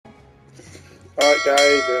Alright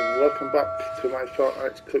guys, and welcome back to my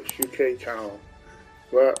Fortnite Clips UK channel.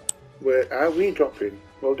 Where are we dropping?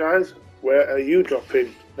 Well guys, where are you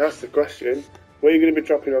dropping? That's the question. Where are you going to be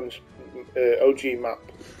dropping on this OG map?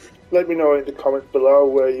 Let me know in the comments below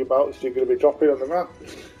whereabouts you're going to be dropping on the map.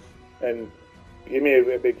 And give me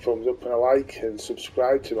a big thumbs up and a like and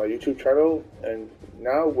subscribe to my YouTube channel. And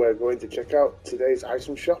now we're going to check out today's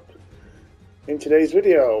item shop in today's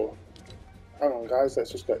video. Hang on guys, let's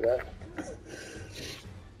just get there.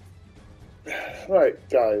 Right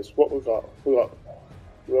guys, what we got? We got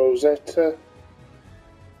Rosa is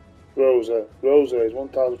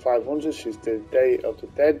 1500. She's the Day of the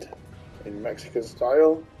Dead in Mexican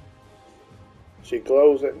style. She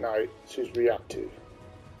glows at night. She's reactive.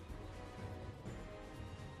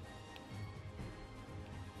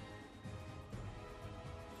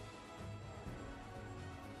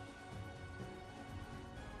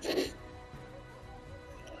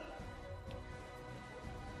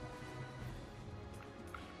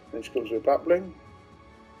 Then she comes with babbling,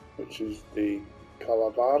 which is the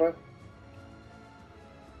Calavera.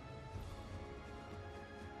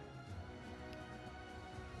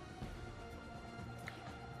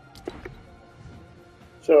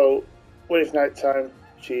 So when it's night time,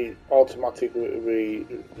 she automatically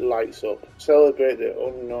lights up. Celebrate the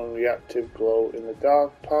unknown reactive glow in the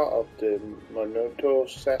dark part of the Monoto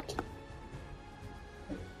set.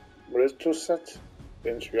 Monoto set?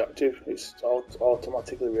 It's reactive. It's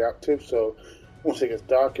automatically reactive. So once it gets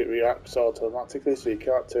dark, it reacts automatically. So you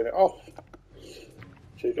can't turn it off.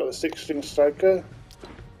 So you've got the 6-string striker.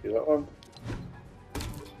 Do that one.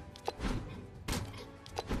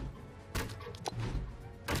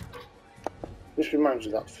 This reminds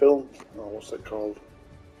me of that film. Oh, what's it called?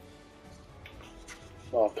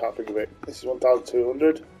 Oh, I can't think of it. This is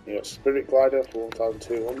 1200. You got Spirit Glider for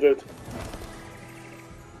 1200.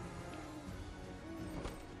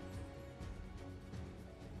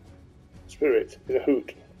 Spirit is a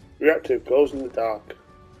hoot. Reactive glows in the dark.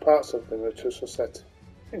 Parts of the Virtuoso set.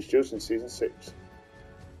 Introduced in Season 6.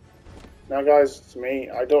 Now guys, to me,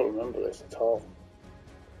 I don't remember this at all.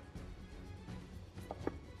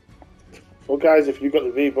 Well guys, if you've got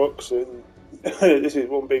the V-Bucks, and this is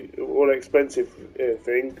one expensive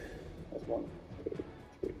thing. That's one.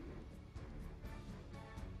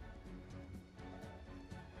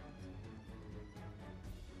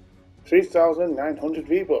 3,900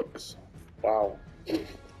 V-Bucks. Wow.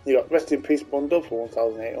 You got Rest in Peace bundle for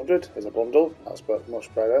 1,800 as a bundle. That's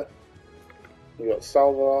much better. You got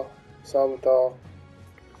Salvador.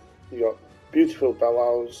 You got Beautiful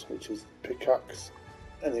Bellows, which is pickaxe.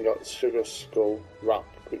 And you got Sugar Skull Wrap,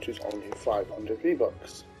 which is only 500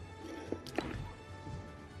 V-Bucks.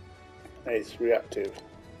 And it's reactive.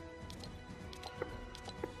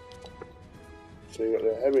 So you got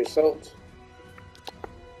the Heavy Assault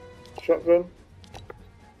Shotgun,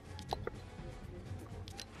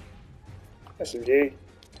 SMG,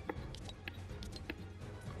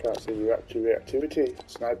 can't see reactivity,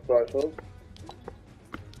 Sniper Rifle,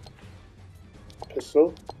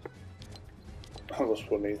 Pistol, that was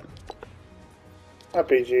funny,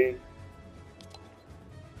 RPG,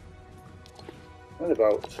 and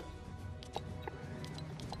about.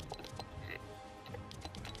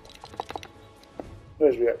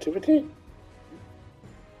 There's reactivity.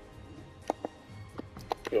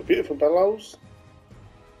 You got Beautiful Bellows.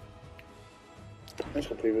 This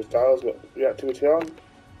got previous dials, got reactivity on,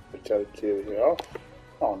 reactivity off,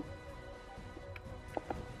 on.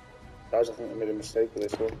 Guys, I think I made a mistake with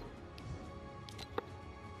this one.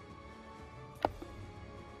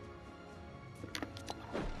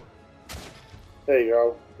 There you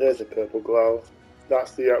go, there's the purple glow.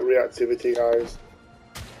 That's the reactivity, guys.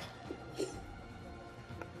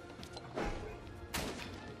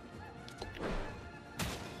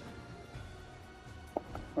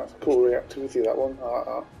 That's cool reactivity, that one. I like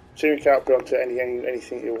that. So you can't put onto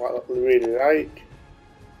anything you really like.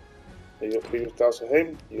 You got previous dials for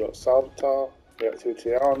him. You got Salvatore,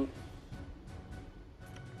 reactivity on,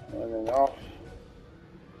 and then off.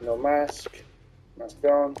 No mask, mask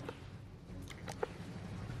on.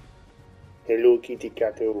 Hello Kitty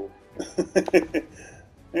Kato.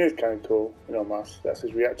 It's kind of cool. No mask. That's his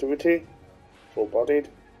reactivity. Full bodied.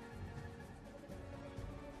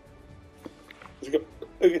 He's got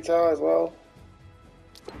a guitar as well.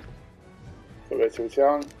 Got reactivity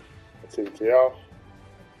on, reactivity off.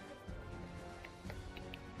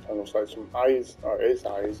 And looks like some eyes, or it is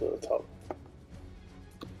eyes at the top.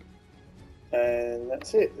 And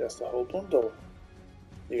that's it, that's the whole bundle.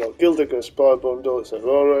 You got Gildigger Spoil Bundle, it's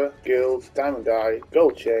Aurora, Guild, Diamond Eye,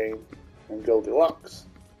 Gold Chain, and Gold Deluxe.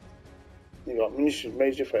 You got munitions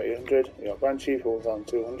major for 800. You got Banshee for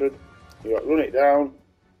 1200. You got Run It Down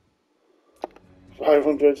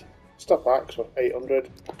 500. Stop Axe for 800.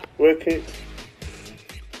 Work It.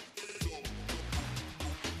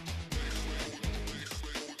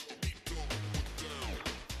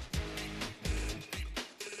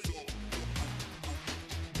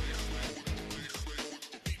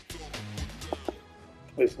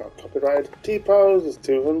 It's not copyrighted. T-pose is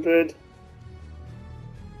 200.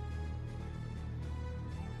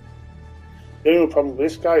 The only problem with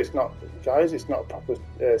this guy, it's not a proper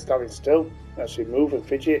standing still. You actually move and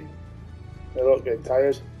fidget. They don't get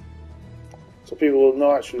tired. So people will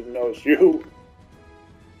not actually know it's you.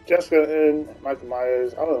 Jessica and Michael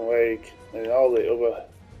Myers, Alan Wake, and all the other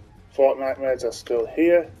Fortnite mods are still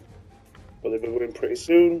here. But they'll be going pretty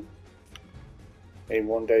soon. In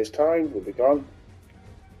 1 day's time, they'll be gone.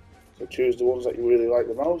 So choose the ones that you really like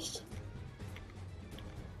the most.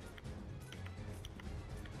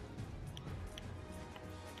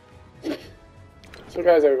 So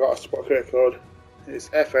guys, I've got a spot code. It's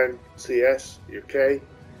FNCS UK. It'd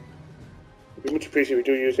be much appreciated if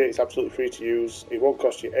you do use it. It's absolutely free to use. It won't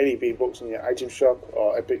cost you any V-Bucks in your item shop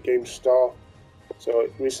or Epic Games store. So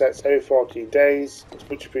it resets every 14 days. It's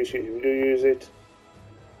much appreciated if you do use it.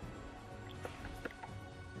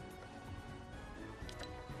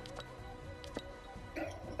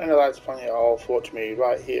 And I'd like to thank you all for watching me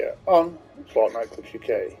right here on Fortnite Clips UK.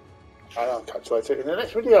 And I'll catch you later in the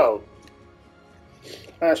next video.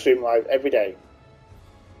 And I stream live every day.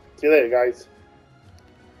 See you later, guys.